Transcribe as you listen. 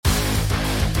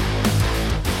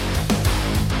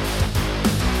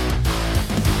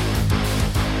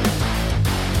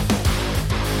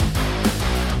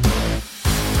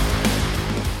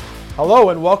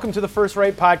Hello and welcome to the First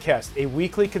Right Podcast, a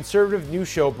weekly conservative news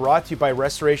show brought to you by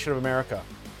Restoration of America.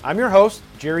 I'm your host,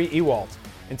 Jerry Ewald,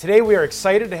 and today we are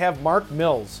excited to have Mark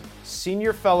Mills,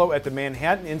 Senior Fellow at the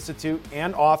Manhattan Institute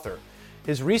and author.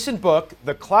 His recent book,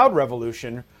 The Cloud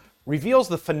Revolution, reveals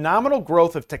the phenomenal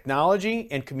growth of technology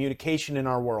and communication in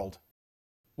our world.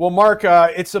 Well, Mark,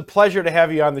 it's a pleasure to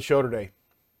have you on the show today.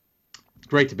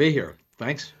 Great to be here.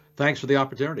 Thanks for the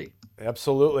opportunity.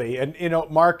 Absolutely. And you know,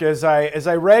 Mark, as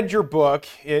I read your book,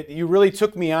 you really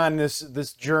took me on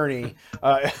this journey,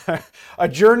 a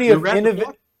journey of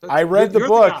innovation. I read the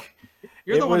book.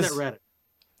 You're the one that read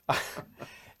it.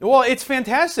 Well, it's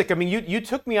fantastic. I mean, you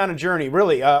took me on a journey,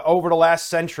 really, over the last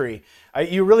century.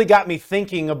 You really got me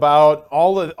thinking about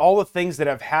all the things that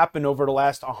have happened over the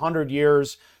last 100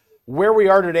 years, where we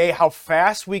are today, how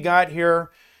fast we got here,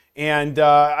 and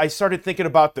I started thinking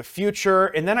about the future,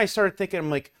 and then I started thinking, I'm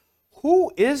like,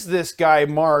 who is this guy,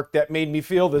 Mark, that made me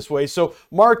feel this way? So,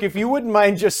 Mark, if you wouldn't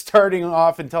mind just starting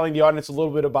off and telling the audience a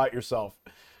little bit about yourself.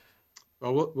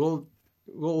 Well,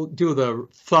 we'll do the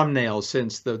thumbnail,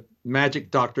 since the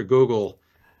magic Dr. Google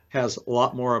has a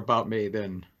lot more about me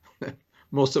than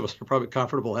most of us are probably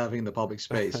comfortable having in the public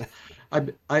space.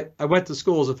 I went to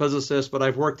school as a physicist, but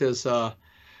I've worked as a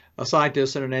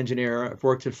scientist and an engineer. I've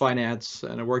worked in finance,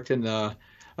 and I worked in a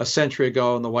century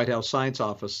ago in the White House Science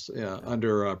Office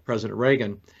under President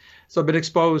Reagan. So I've been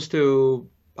exposed to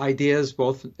ideas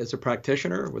both as a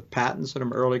practitioner with patents in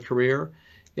an early career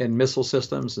in missile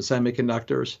systems and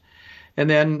semiconductors, and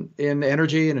then in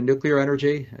energy and in nuclear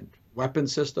energy and weapon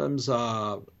systems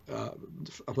of the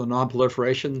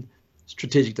non-proliferation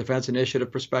strategic defense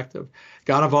initiative perspective.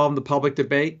 Got involved in the public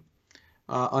debate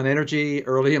on energy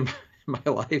early in my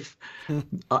life,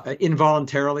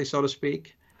 involuntarily, so to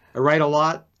speak. I write a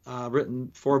lot,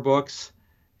 written 4 books,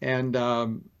 and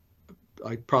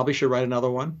I probably should write another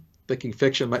one. Thinking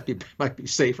fiction might be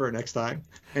safer next time.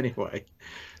 Anyway,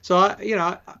 so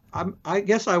I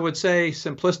guess I would say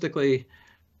simplistically,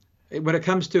 when it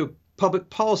comes to public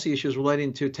policy issues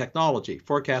relating to technology,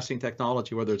 forecasting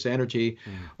technology, whether it's energy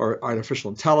or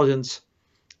artificial intelligence,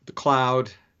 the cloud,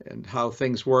 and how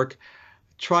things work,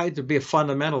 I try to be a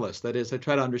fundamentalist. That is, I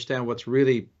try to understand what's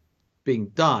really being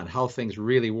done, how things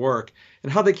really work,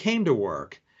 and how they came to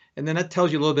work. And then that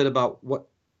tells you a little bit about what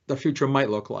the future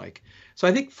might look like. So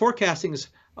I think forecasting is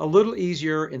a little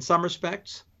easier in some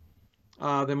respects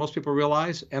than most people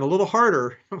realize, and a little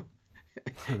harder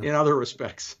in other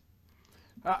respects.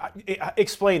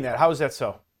 Explain that. How is that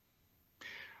so?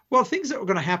 Well, things that are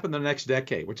going to happen in the next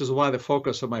decade, which is why the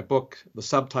focus of my book, the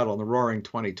subtitle, in the Roaring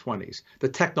 2020s, the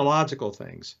technological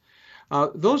things,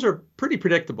 those are pretty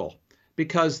predictable,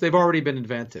 because they've already been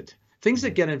invented. Things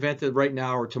that get invented right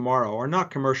now or tomorrow are not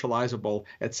commercializable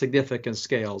at significant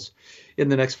scales in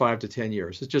the next 5 to 10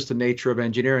 years. It's just the nature of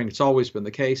engineering. It's always been the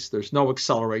case. There's no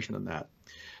acceleration in that.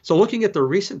 So looking at the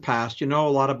recent past, you know a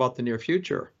lot about the near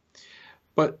future.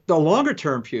 But the longer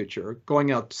term future,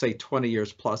 going out, say, 20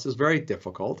 years plus, is very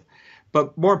difficult.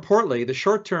 But more importantly, the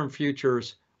short term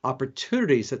future's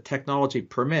opportunities that technology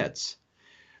permits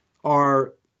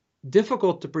are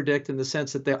difficult to predict, in the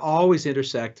sense that they always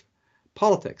intersect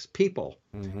politics, people,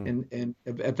 and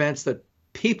events that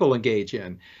people engage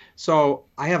in. So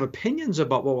I have opinions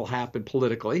about what will happen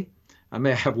politically. I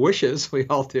may have wishes, we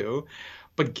all do,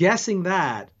 but guessing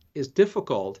that is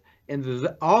difficult, and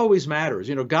that always matters.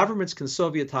 You know, governments can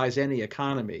Sovietize any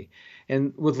economy,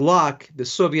 and with luck, the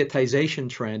Sovietization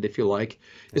trend, if you like,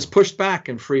 is pushed back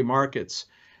in free markets,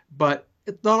 but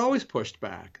it's not always pushed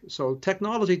back. So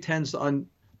technology tends to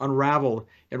unravel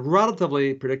in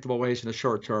relatively predictable ways in the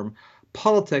short term.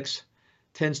 Politics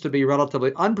tends to be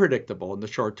relatively unpredictable in the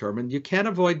short term, and you can't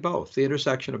avoid both. The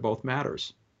intersection of both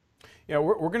matters. You know,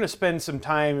 we're going to spend some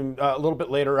time a little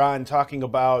bit later on talking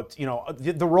about, you know,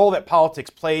 the role that politics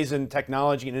plays in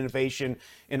technology and innovation,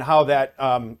 and how that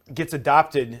gets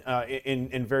adopted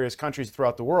in various countries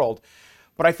throughout the world.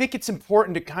 But I think it's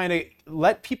important to kind of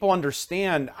let people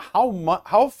understand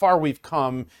how far we've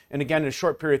come, and again, in a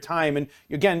short period of time. And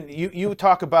again, you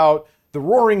talk about the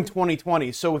Roaring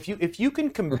 2020s. So if you can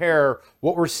compare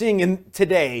what we're seeing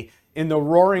today in the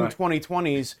Roaring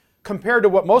 2020s compared to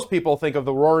what most people think of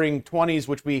the Roaring 20s,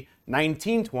 which would be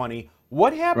 1920,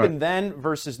 what happened then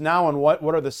versus now, and what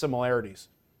are the similarities?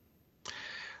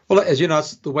 Well, as you know,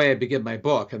 that's the way I begin my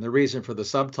book. And the reason for the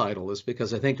subtitle is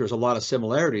because I think there's a lot of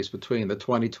similarities between the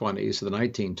 2020s and the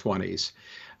 1920s,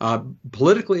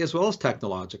 politically as well as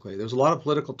technologically. There's a lot of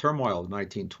political turmoil in the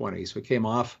 1920s. We came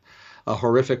off a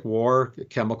horrific war,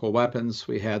 chemical weapons.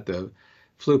 We had the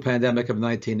flu pandemic of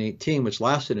 1918, which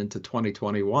lasted into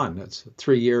 2021. That's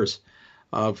 3 years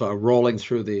of rolling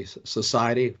through the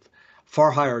society, far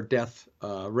higher death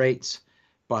rates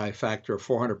by a factor of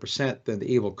 400% than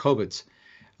the evil COVIDs.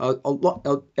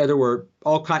 There were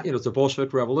all kinds, it was the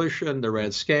Bolshevik Revolution, the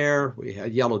Red Scare, we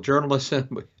had yellow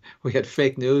journalism, we had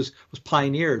fake news. It was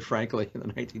pioneered, frankly, in the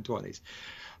 1920s.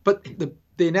 But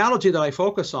the analogy that I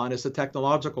focus on is the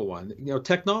technological one.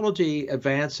 Technology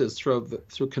advances through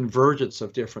convergence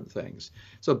of different things.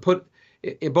 So put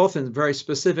both in very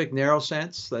specific, narrow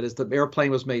sense, that is, the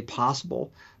airplane was made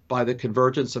possible by the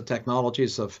convergence of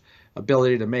technologies of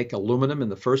ability to make aluminum in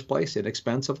the first place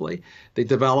inexpensively, the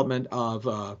development of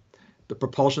the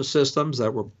propulsion systems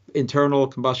that were internal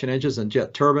combustion engines and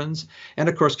jet turbines, and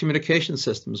of course communication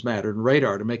systems mattered and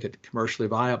radar to make it commercially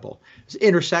viable. It's an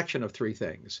intersection of three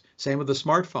things. Same with the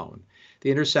smartphone.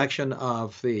 The intersection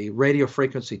of the radio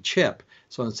frequency chip.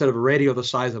 So instead of a radio the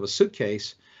size of a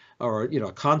suitcase or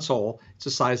a console, it's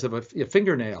the size of a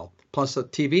fingernail, plus a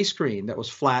TV screen that was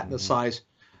flat in the size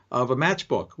of a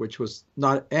matchbook, which was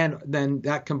not, and then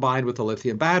that combined with the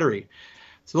lithium battery.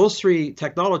 So those three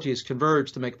technologies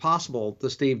converged to make possible the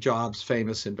Steve Jobs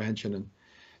famous invention in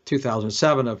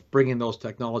 2007 of bringing those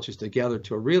technologies together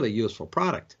to a really useful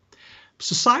product.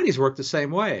 Societies work the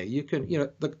same way.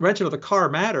 The invention of the car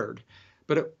mattered,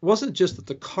 but it wasn't just that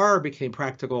the car became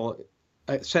practical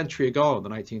a century ago in the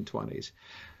 1920s.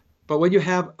 But when you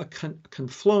have a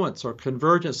confluence or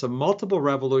convergence of multiple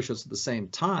revolutions at the same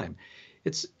time,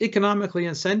 it's economically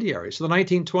incendiary. So the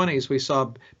 1920s, we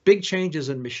saw big changes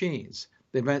in machines.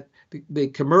 The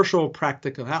commercial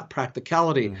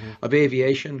practicality of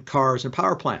aviation, cars, and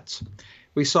power plants.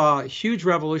 We saw a huge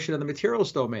revolution in the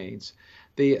materials domains,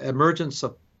 the emergence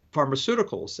of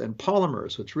pharmaceuticals and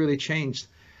polymers, which really changed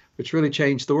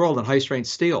the world, and high-strength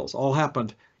steels. All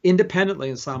happened independently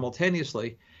and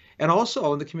simultaneously. And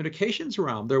also in the communications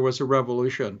realm, there was a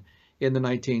revolution in the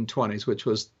 1920s, which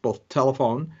was both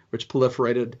telephone, which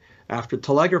proliferated after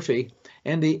telegraphy,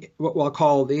 and what we'll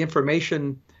call the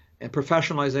information and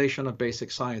professionalization of basic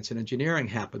science and engineering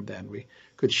happened then. We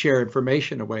could share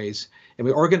information in ways, and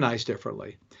we organized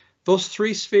differently. Those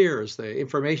three spheres, the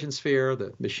information sphere,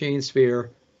 the machine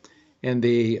sphere, and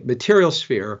the material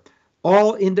sphere,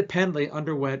 all independently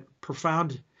underwent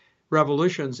profound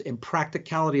revolutions in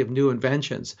practicality of new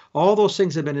inventions. All those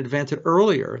things had been invented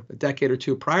earlier, a decade or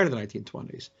two prior to the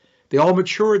 1920s. They all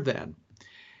matured then.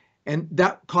 And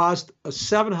that caused a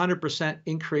 700%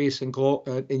 increase in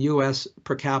U.S.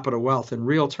 per capita wealth in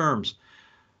real terms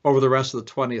over the rest of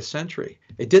the 20th century.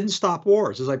 It didn't stop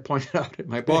wars, as I pointed out in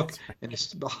my book, and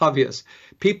it's obvious.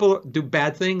 People do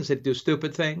bad things, they do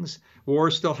stupid things.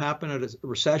 Wars still happen,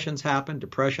 recessions happen,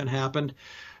 depression happened.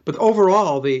 But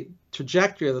overall, the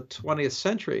trajectory of the 20th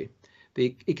century,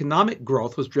 the economic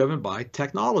growth was driven by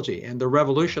technology and the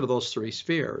revolution of those three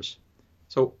spheres.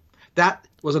 So that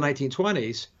was the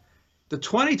 1920s. The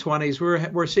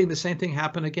 2020s, we're seeing the same thing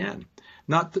happen again.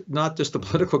 Not just the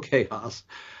political chaos,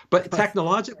 but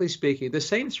technologically speaking, the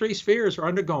same three spheres are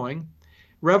undergoing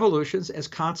revolutions as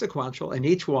consequential, and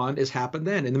each one has happened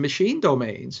then. In the machine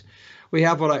domains, we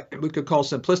have what we could call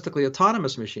simplistically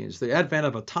autonomous machines. The advent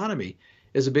of autonomy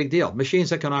is a big deal. Machines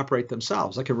that can operate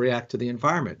themselves, that can react to the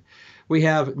environment. We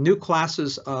have new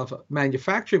classes of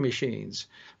manufacturing machines,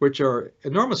 which are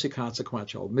enormously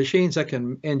consequential. Machines that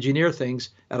can engineer things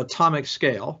at atomic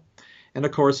scale. And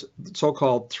of course,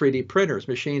 so-called 3D printers,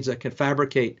 machines that can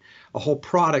fabricate a whole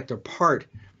product or part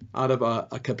out of a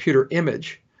computer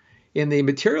image. In the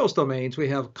materials domains, we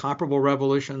have comparable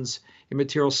revolutions in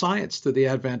material science to the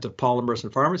advent of polymers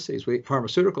and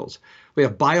pharmaceuticals. We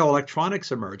have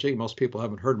bioelectronics emerging. Most people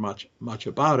haven't heard much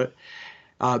about it.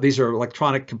 These are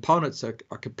electronic components that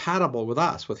are compatible with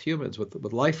us, with humans, with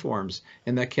life forms,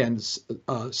 and that can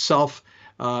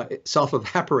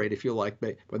self-evaporate, if you like,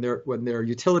 when their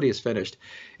utility is finished.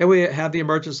 And we have the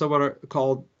emergence of what are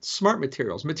called smart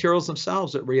materials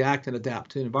themselves that react and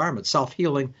adapt to the environment,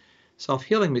 self-healing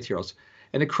materials.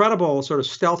 An incredible sort of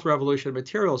stealth revolution of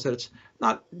materials that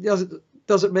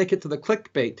doesn't make it to the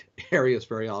clickbait areas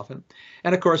very often.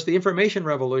 And of course, the information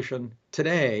revolution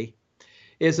today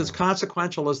is as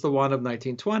consequential as the one of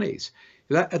 1920s.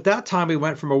 At that time, we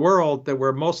went from a world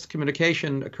where most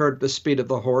communication occurred at the speed of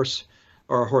the horse,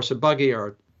 or a horse and buggy,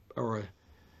 or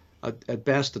at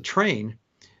best a train.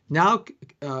 Now,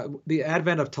 the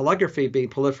advent of telegraphy being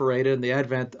proliferated and the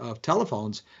advent of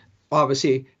telephones,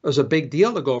 obviously, it was a big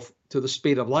deal to go to the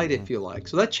speed of light, if you like.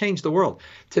 So that changed the world.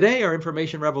 Today, our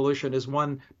information revolution is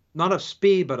one not of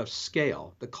speed, but of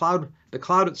scale. The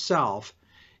cloud itself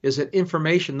is an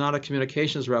information, not a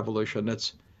communications revolution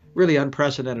that's really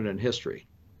unprecedented in history.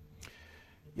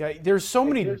 Yeah, there's so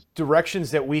many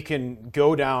directions that we can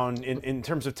go down in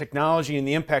terms of technology and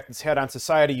the impact it's had on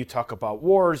society. You talk about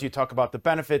wars, you talk about the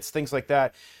benefits, things like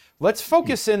that. Let's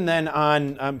focus in then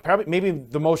on probably maybe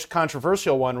the most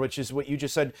controversial one, which is what you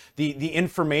just said, the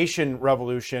information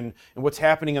revolution and what's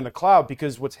happening in the cloud.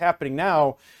 Because what's happening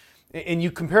now, and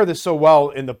you compare this so well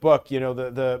in the book, you know,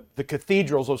 the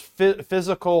cathedrals, those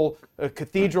physical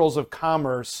cathedrals of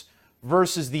commerce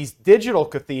versus these digital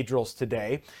cathedrals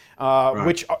today, Right.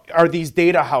 which are these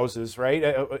data houses, right?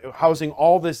 Housing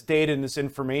all this data and this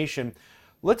information.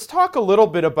 Let's talk a little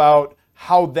bit about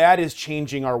how that is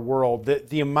changing our world,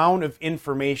 the amount of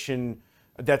information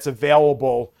that's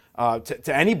available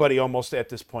to anybody almost at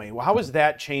this point. Well, how is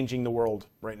that changing the world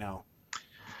right now?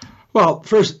 Well,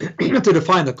 first, you have to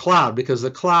define the cloud, because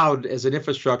the cloud as an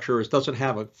infrastructure doesn't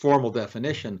have a formal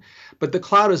definition. But the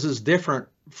cloud is as different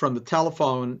from the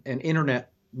telephone and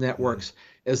internet networks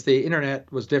as the internet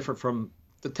was different from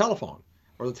the telephone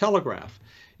or the telegraph.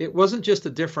 It wasn't just a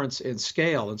difference in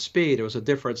scale and speed, it was a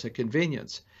difference in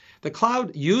convenience. The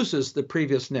cloud uses the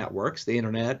previous networks, the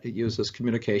internet, it uses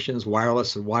communications,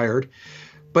 wireless and wired,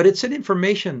 but it's an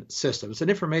information system. It's an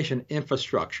information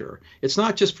infrastructure. It's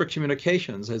not just for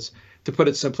communications. As to put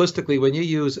it simplistically, when you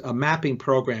use a mapping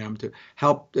program to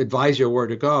help advise you where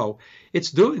to go,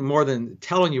 it's doing more than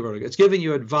telling you where to go. It's giving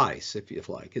you advice, if you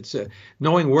like. It's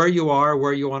knowing where you are,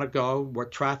 where you want to go,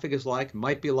 what traffic is like,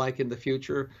 might be like in the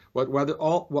future, what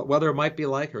weather might be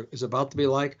like or is about to be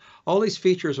like. All these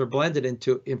features are blended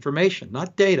into information,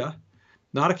 not data,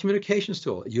 not a communications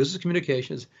tool. It uses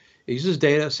communications. It uses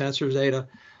data, sensors data,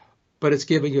 but it's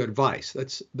giving you advice.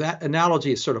 That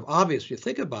analogy is sort of obvious when you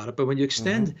think about it, but when you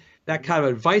extend that kind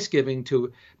of advice giving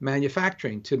to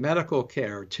manufacturing, to medical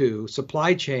care, to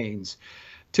supply chains,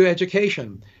 to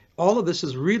education, all of this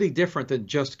is really different than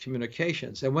just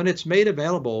communications. And when it's made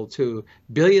available to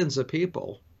billions of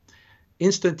people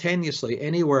instantaneously,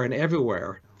 anywhere and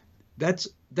everywhere, that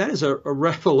is a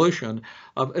revolution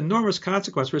of enormous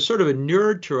consequence. We're sort of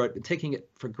inured to it and taking it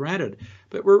for granted,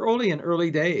 but we're only in early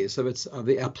days of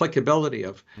the applicability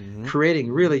of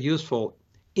creating really useful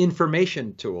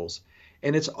information tools.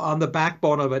 And it's on the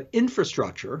backbone of an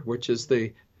infrastructure, which is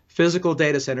the physical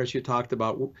data centers you talked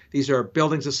about. These are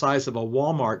buildings the size of a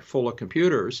Walmart full of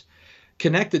computers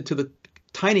connected to the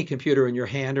tiny computer in your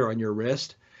hand or on your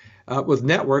wrist, with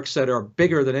networks that are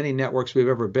bigger than any networks we've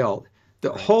ever built.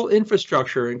 The whole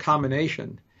infrastructure in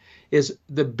combination is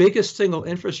the biggest single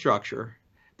infrastructure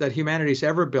that humanity's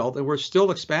ever built, and we're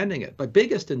still expanding it. But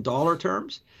biggest in dollar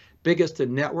terms, biggest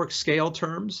in network scale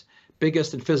terms,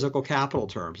 biggest in physical capital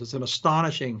terms. It's an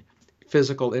astonishing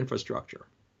physical infrastructure.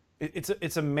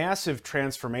 It's a massive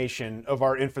transformation of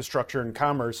our infrastructure and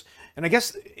commerce. And I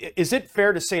guess, is it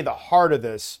fair to say the heart of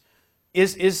this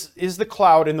is the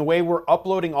cloud and the way we're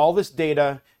uploading all this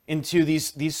data into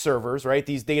these servers, right?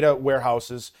 These data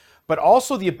warehouses, but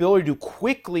also the ability to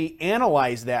quickly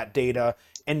analyze that data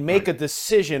and make a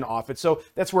decision off it. So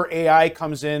that's where AI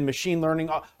comes in, machine learning,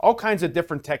 all kinds of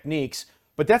different techniques.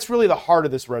 But that's really the heart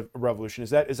of this revolution.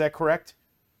 Is that correct?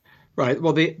 Right.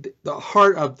 Well, the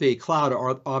heart of the cloud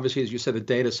are obviously, as you said, the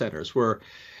data centers, where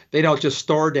they don't just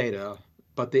store data,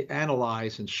 but they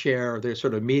analyze and share. They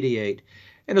sort of mediate.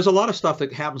 And there's a lot of stuff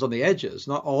that happens on the edges.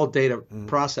 Not all data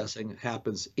processing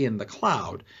happens in the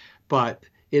cloud, but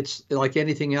it's like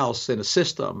anything else in a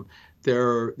system.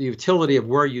 The utility of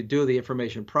where you do the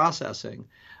information processing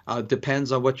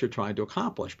depends on what you're trying to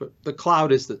accomplish. But the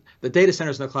cloud is the data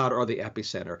centers in the cloud are the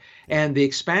epicenter. And the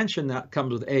expansion that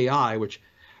comes with AI, which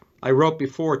I wrote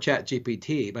before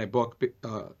ChatGPT. My book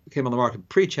came on the market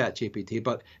pre-ChatGPT,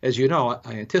 but as you know,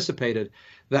 I anticipated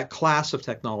that class of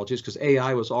technologies because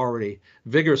AI was already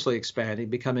vigorously expanding,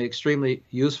 becoming extremely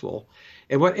useful.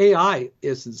 And what AI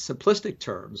is in simplistic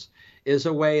terms is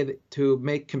a way to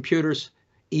make computers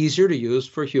easier to use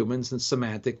for humans in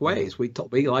semantic ways. We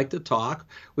like to talk.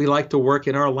 We like to work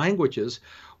in our languages.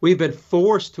 We've been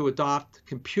forced to adopt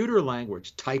computer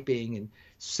language, typing and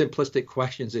simplistic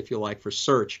questions, if you like, for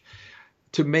search,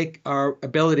 to make our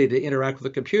ability to interact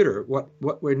with the computer.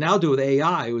 What we now do with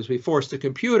AI is we force the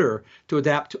computer to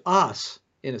adapt to us,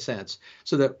 in a sense,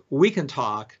 so that we can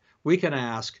talk, we can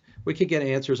ask, we can get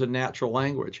answers in natural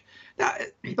language. Now,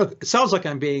 look, it sounds like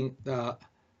I'm being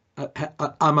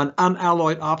I'm an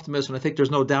unalloyed optimist, and I think there's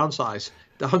no downsides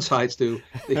to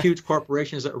the huge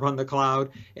corporations that run the cloud,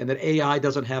 and that AI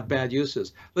doesn't have bad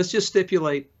uses. Let's just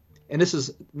stipulate, and this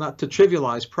is not to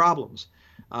trivialize problems,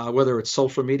 whether it's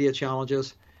social media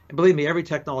challenges, and believe me, every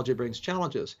technology brings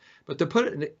challenges, but to put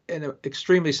it in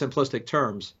extremely simplistic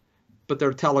terms, but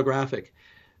they're telegraphic.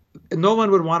 no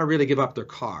one would want to really give up their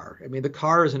car. I mean, the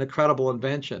car is an incredible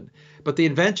invention, but the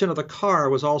invention of the car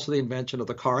was also the invention of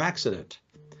the car accident,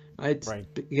 right? Right.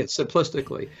 Again,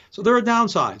 simplistically. So there are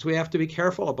downsides. We have to be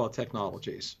careful about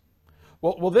technologies.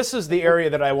 Well, this is the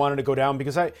area that I wanted to go down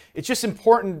because it's just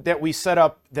important that we set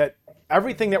up that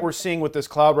everything that we're seeing with this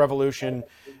cloud revolution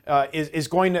is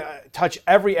going to touch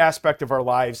every aspect of our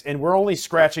lives, and we're only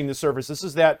scratching the surface. This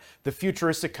is the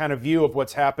futuristic kind of view of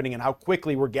what's happening and how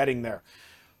quickly we're getting there.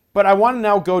 But I want to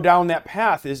now go down that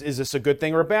path. Is this a good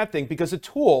thing or a bad thing? Because a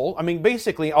tool, I mean,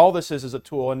 basically all this is a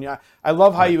tool. And I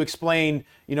love how you explain,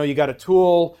 you got a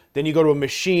tool, then you go to a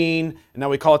machine, and now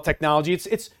we call it technology.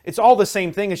 It's all the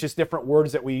same thing. It's just different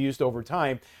words that we used over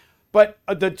time. But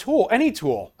the tool, any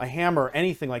tool, a hammer,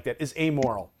 anything like that, is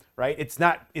amoral, right?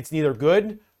 It's neither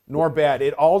good nor bad.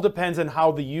 It all depends on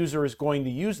how the user is going to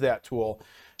use that tool.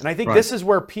 And I think this is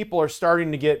where people are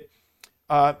starting to get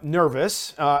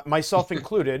nervous, myself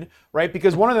included, right?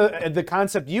 Because one of the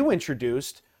concept you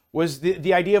introduced was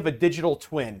the idea of a digital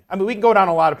twin. I mean, we can go down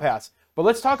a lot of paths, but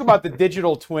let's talk about the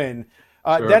digital twin.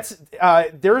 Sure.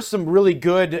 There's some really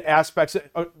good aspects.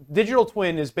 Digital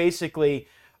twin is basically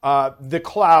the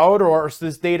cloud or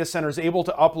this data center is able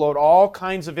to upload all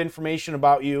kinds of information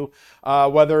about you,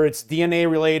 whether it's DNA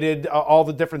related, all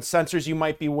the different sensors you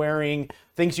might be wearing,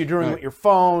 things you're doing with your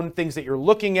phone, things that you're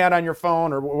looking at on your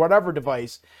phone or whatever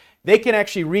device. They can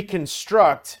actually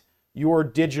reconstruct your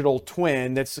digital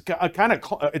twin. That's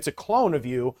it's a clone of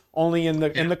you, only in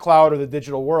the cloud or the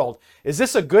digital world. Is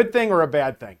this a good thing or a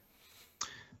bad thing?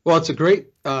 Well, it's a great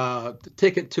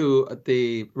take it to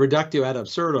the reductio ad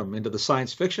absurdum into the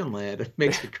science fiction land. It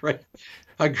makes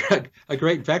a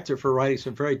great vector for writing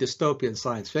some very dystopian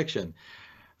science fiction.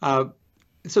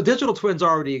 So digital twins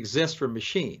already exist for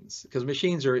machines because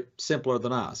machines are simpler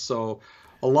than us. So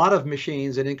a lot of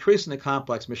machines and increasingly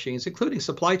complex machines, including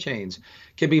supply chains,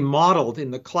 can be modeled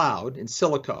in the cloud in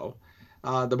silico.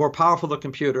 The more powerful the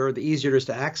computer, the easier it is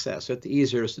to access it, the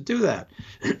easier it is to do that.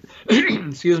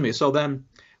 Excuse me. So then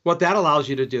what that allows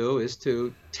you to do is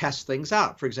to test things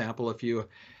out. For example, if you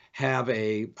have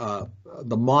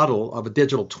the model of a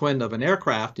digital twin of an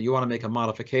aircraft and you want to make a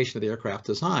modification of the aircraft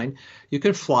design, you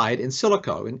can fly it in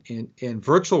silico, in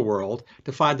virtual world,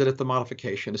 to find that if the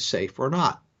modification is safe or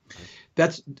not.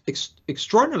 That's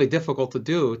extraordinarily difficult to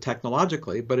do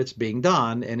technologically, but it's being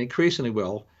done and increasingly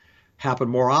will happen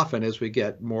more often as we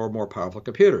get more and more powerful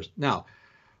computers. Now,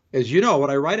 as you know, what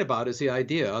I write about is the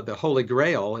idea, the holy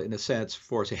grail, in a sense,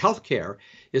 for say healthcare,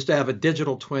 is to have a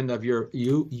digital twin of for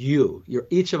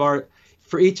each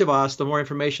of us. The more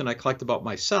information I collect about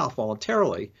myself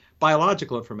voluntarily,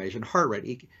 biological information, heart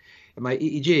rate, my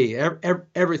EEG,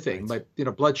 everything, my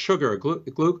blood sugar,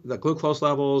 the glucose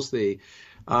levels, the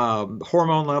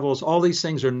hormone levels, all these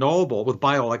things are knowable with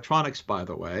bioelectronics, by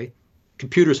the way.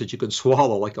 Computers that you can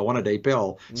swallow like a one-a-day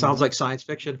pill. Sounds like science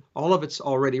fiction. All of it's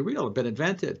already real and been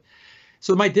invented.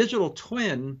 So my digital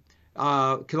twin,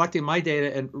 collecting my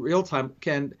data in real time,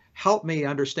 can help me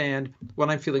understand when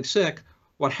I'm feeling sick,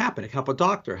 what happened. It can help a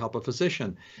doctor, help a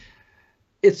physician.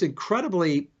 It's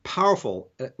incredibly powerful.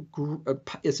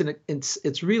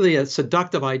 It's really a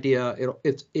seductive idea.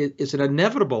 It's an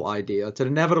inevitable idea. It's an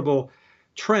inevitable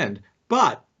trend.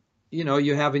 But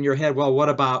you have in your head, well, what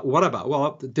about?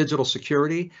 Well, the digital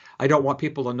security. I don't want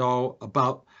people to know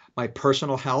about my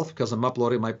personal health because I'm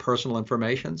uploading my personal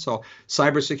information. So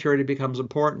cybersecurity becomes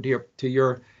important to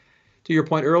your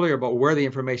point earlier about where the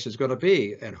information is going to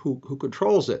be and who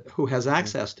controls it, who has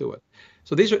access to it.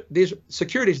 So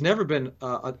security's never been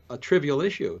a trivial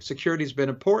issue. Security's been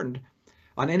important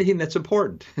on anything that's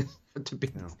important.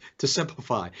 To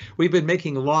simplify, we've been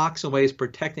making locks and ways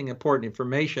protecting important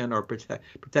information or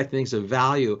protecting things of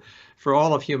value for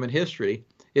all of human history.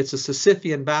 It's a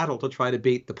Sisyphean battle to try to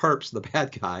beat the perps, the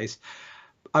bad guys.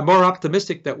 I'm more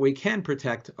optimistic that we can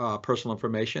protect personal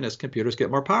information as computers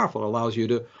get more powerful. It allows you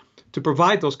to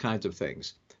provide those kinds of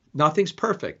things. Nothing's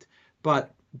perfect,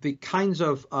 but the kinds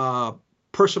of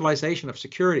personalization of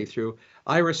security through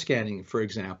iris scanning, for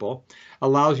example,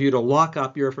 allows you to lock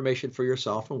up your information for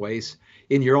yourself in ways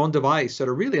in your own device that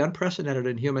are really unprecedented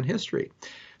in human history.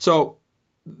 So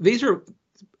these are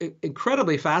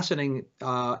incredibly fascinating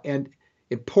and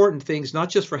important things, not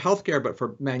just for healthcare, but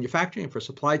for manufacturing, for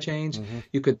supply chains.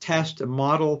 You could test and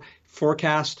model,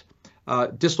 forecast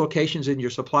dislocations in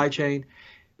your supply chain.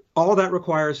 All that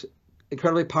requires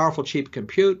incredibly powerful, cheap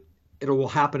compute. It will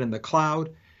happen in the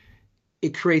cloud.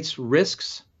 It creates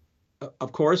risks,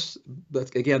 of course,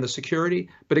 again, the security,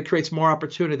 but it creates more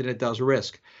opportunity than it does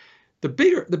risk. The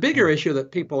bigger issue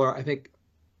that people are, I think,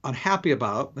 unhappy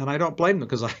about, and I don't blame them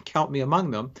because I count me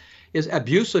among them, is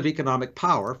abuse of economic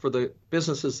power for the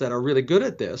businesses that are really good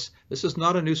at this. This is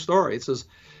not a new story. This is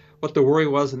what the worry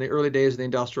was in the early days of the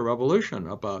Industrial Revolution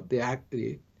about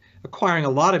the acquiring a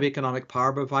lot of economic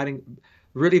power, providing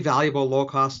really valuable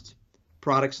low-cost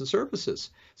products and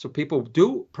services. So people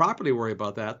do properly worry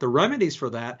about that. The remedies for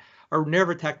that are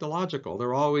never technological.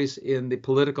 They're always in the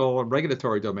political and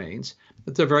regulatory domains.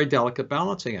 It's a very delicate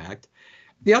balancing act.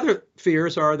 The other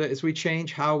fears are that as we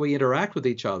change how we interact with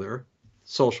each other,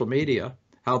 social media,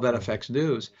 how that affects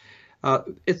news,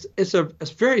 it's a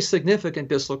very significant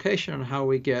dislocation in how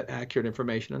we get accurate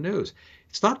information and news.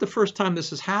 It's not the first time this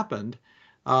has happened.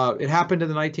 It happened in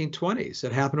the 1920s.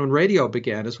 It happened when radio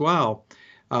began as well.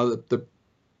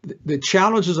 The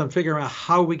challenges on figuring out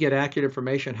how we get accurate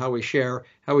information, how we share,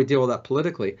 how we deal with that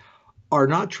politically, are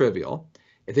not trivial.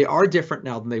 They are different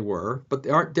now than they were, but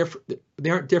they aren't different. They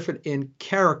aren't different in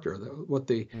character. What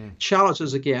the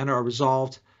challenges again are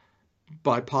resolved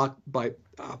by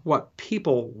what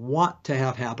people want to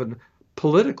have happen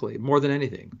politically more than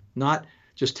anything, not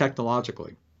just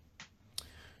technologically.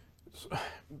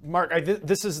 Mark,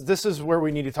 this is where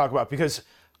we need to talk about, because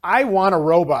I want a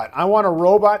robot. I want a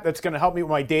robot that's going to help me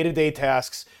with my day-to-day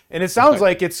tasks. And it sounds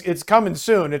like it's coming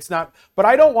soon. It's not, but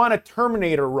I don't want a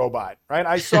Terminator robot, right?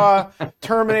 I saw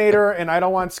Terminator, and I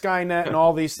don't want Skynet and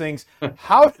all these things.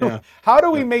 How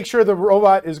do we make sure the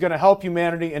robot is going to help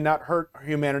humanity and not hurt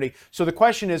humanity? So the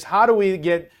question is, how do we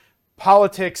get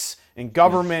politics and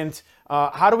government,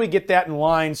 how do we get that in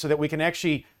line so that we can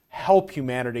actually help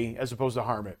humanity as opposed to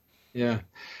harm it? Yeah.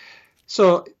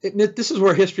 So this is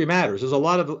where history matters. There's a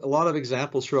lot of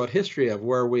examples throughout history of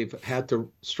where we've had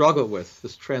to struggle with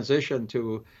this transition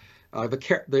to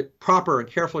the proper and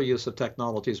careful use of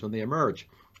technologies when they emerge,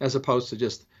 as opposed to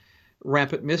just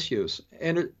rampant misuse.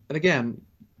 And again,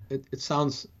 it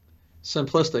sounds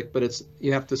simplistic, but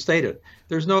you have to state it.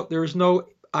 There's no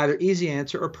either easy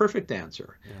answer or perfect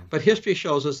answer. Yeah. But history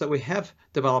shows us that we have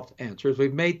developed answers.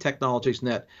 We've made technologies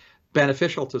net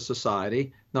beneficial to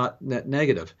society, not net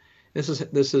negative. This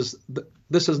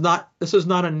is not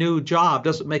a new job.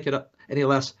 Doesn't make it any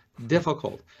less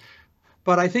difficult.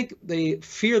 But I think the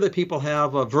fear that people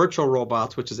have of virtual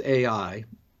robots, which is AI,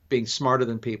 being smarter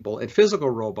than people, and physical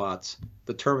robots,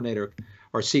 the Terminator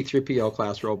or C-3PO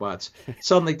class robots,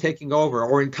 suddenly taking over,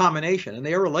 or in combination, and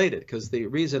they are related, because the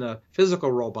reason a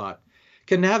physical robot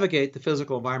can navigate the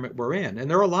physical environment we're in, and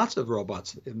there are lots of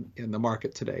robots in the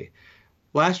market today.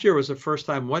 Last year was the first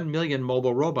time 1 million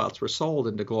mobile robots were sold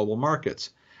into global markets.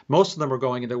 Most of them were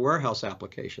going into warehouse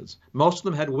applications. Most of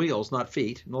them had wheels, not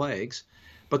feet and legs,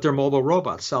 but they're mobile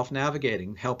robots,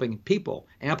 self-navigating, helping people,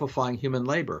 amplifying human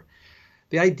labor.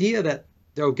 The idea that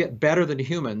they'll get better than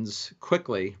humans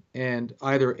quickly, and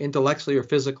either intellectually or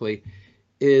physically,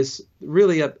 is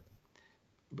really the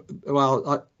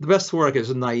best word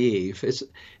is naive.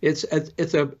 It's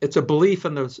a belief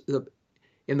in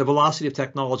the velocity of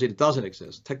technology that doesn't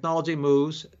exist. Technology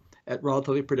moves at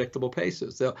relatively predictable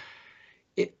paces. So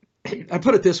I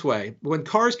put it this way: when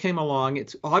cars came along,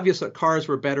 it's obvious that cars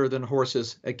were better than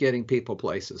horses at getting people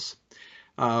places.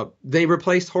 They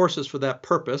replaced horses for that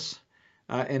purpose,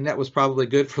 and that was probably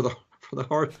good for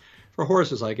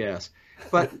horses, I guess.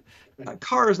 But a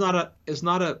car is not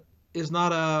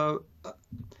an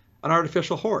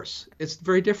artificial horse. It's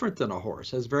very different than a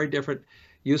horse. It has very different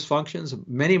use functions,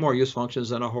 many more use functions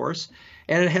than a horse,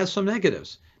 and it has some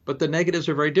negatives. But the negatives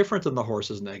are very different than the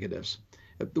horse's negatives.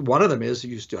 One of them is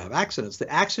you still have accidents.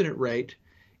 The accident rate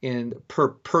in per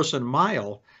person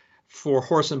mile for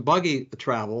horse and buggy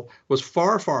travel was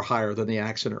far, far higher than the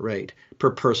accident rate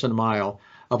per person mile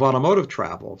of automotive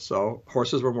travel. So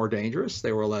horses were more dangerous.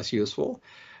 They were less useful.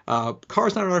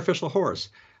 Car's not an artificial horse.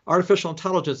 Artificial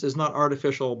intelligence is not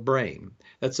artificial brain.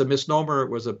 That's a misnomer. It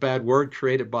was a bad word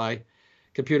created by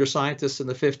computer scientists in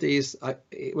the 50s.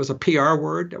 It was a PR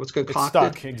word that was concocted.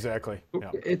 It's stuck, exactly.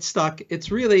 Yeah. It's stuck.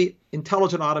 It's really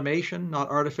intelligent automation, not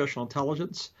artificial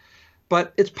intelligence.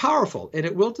 But it's powerful, and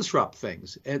it will disrupt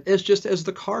things. And it's just as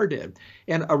the car did.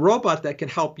 And a robot that can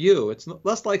help you, it's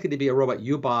less likely to be a robot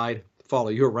you buy, follow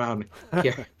you around,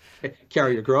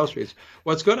 carry your groceries.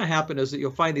 What's going to happen is that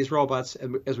you'll find these robots,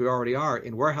 as we already are,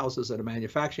 in warehouses and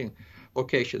manufacturing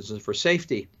locations for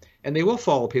safety, and they will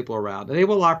follow people around, and they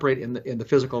will operate in the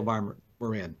physical environment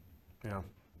we're in. Yeah.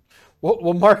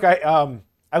 Well, Mark,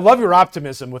 I love your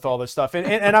optimism with all this stuff,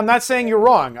 and I'm not saying you're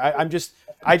wrong.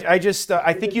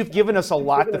 I think you've given us a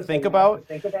lot to think about,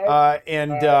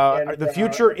 and the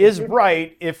future is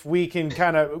bright if we can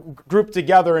kind of group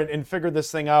together and figure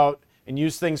this thing out and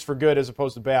use things for good as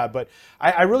opposed to bad. But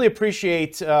I really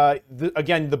appreciate,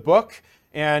 again, the book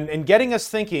and getting us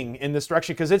thinking in this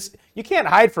direction, because you can't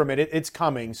hide from it. It's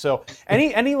coming. So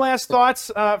any last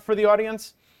thoughts for the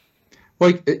audience?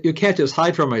 Well, you can't just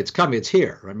hide from it. It's coming. It's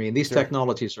here. I mean, these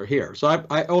technologies are here. So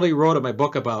I only wrote in my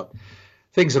book about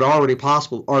things that are already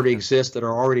possible, already exist, that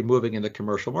are already moving into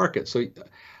commercial markets.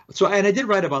 So, and I did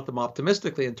write about them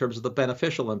optimistically in terms of the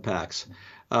beneficial impacts.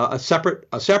 A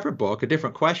separate book, a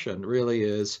different question, really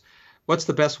is, what's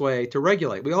the best way to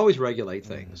regulate? We always regulate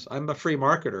things. I'm a free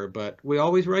marketer, but we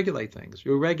always regulate things.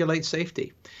 We regulate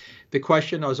safety. The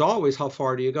question is always, how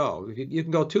far do you go? If you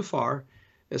can go too far,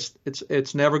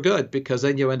 it's never good, because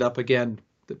then you end up, again,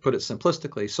 to put it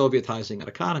simplistically, Sovietizing an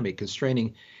economy,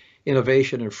 constraining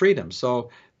innovation and freedom.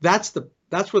 So that's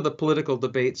where the political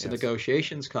debates and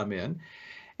negotiations come in.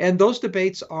 And those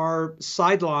debates are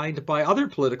sidelined by other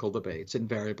political debates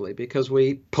invariably, because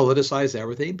we politicize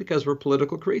everything, because we're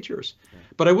political creatures.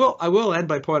 But I will end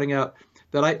by pointing out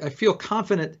that I feel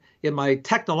confident in my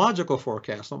technological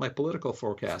forecast, not my political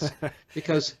forecast,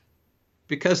 because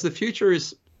the future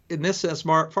is, in this sense,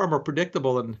 far more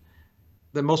predictable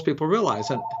than most people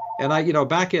realize. And I,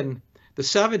 back in the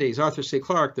 70s, Arthur C.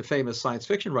 Clarke, the famous science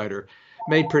fiction writer,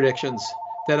 made predictions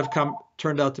that have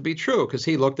turned out to be true, because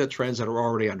he looked at trends that are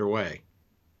already underway.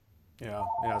 Yeah.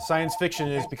 Science fiction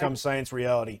has become science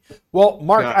reality. Well,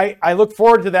 Mark, I look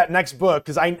forward to that next book,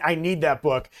 because I need that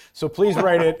book. So please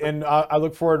write it, and I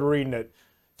look forward to reading it.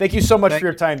 Thank you so much for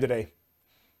your time today.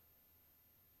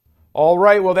 All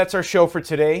right, well, that's our show for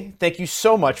today. Thank you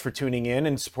so much for tuning in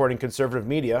and supporting conservative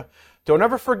media. Don't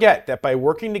ever forget that by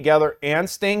working together and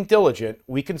staying diligent,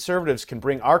 we conservatives can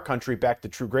bring our country back to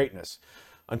true greatness.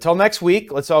 Until next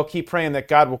week, let's all keep praying that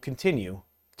God will continue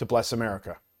to bless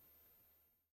America.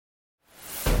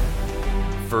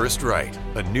 First Right,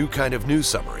 a new kind of news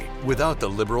summary without the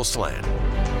liberal slant.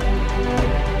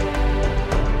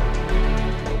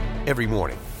 Every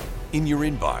morning, in your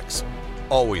inbox,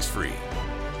 always free.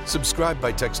 Subscribe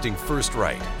by texting First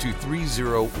Right to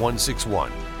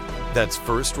 30161. That's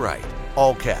First Right,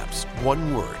 all caps,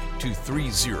 one word, to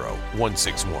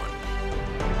 30161.